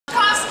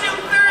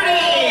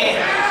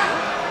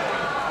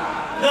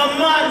the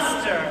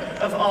monster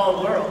of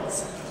all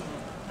worlds,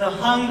 the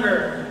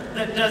hunger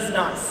that does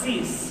not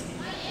cease,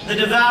 the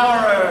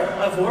devourer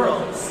of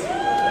worlds,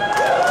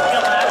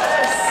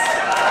 Galactus.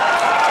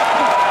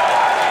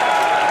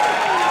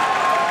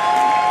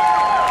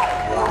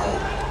 Mortal,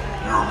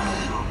 hear me.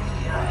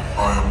 I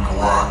am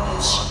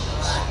Galactus.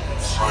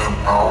 I am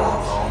power,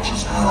 which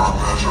is beyond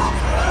measure. I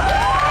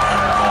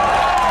am God,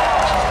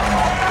 which is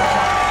beyond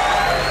God.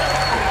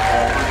 Of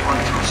all the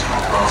creatures in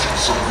the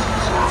vastness of the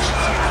universe,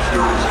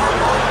 here is my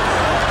life.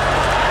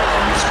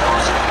 I was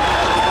present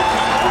in the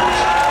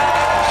universe,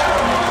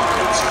 standing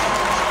in its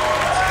hands.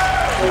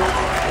 For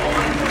the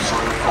believers I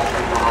have felt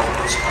the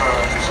ravenous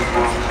pangs of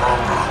earth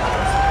hunger.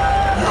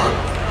 Yet,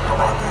 am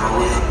I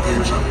merely an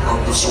agent of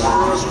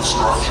disorder and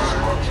destruction?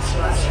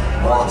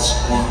 Once,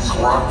 when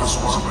Galactus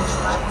was a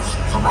man,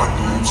 and my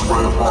deeds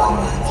weighed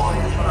upon me.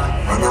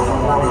 I never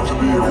wanted to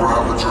be a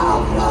ravager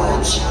of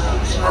worlds.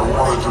 I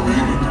wanted to be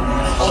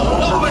a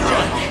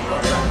lumberjack.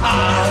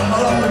 I'm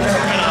a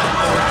lumberjack.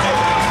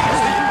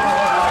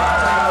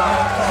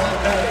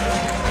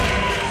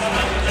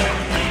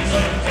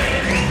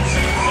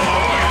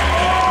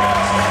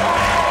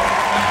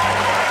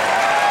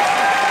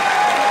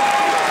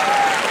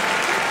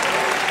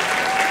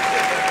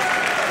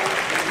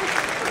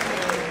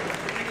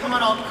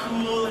 All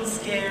cool and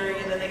scary,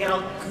 and then they get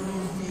all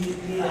goofy at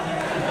the end.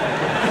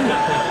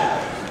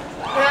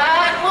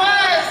 That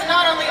was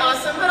not only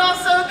awesome, but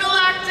also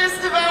Galactus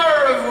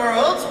Devourer of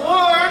Worlds,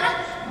 worn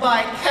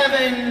by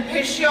Kevin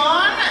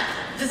Pichon,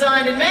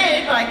 designed and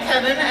made by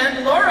Kevin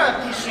and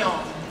Laura Pichon.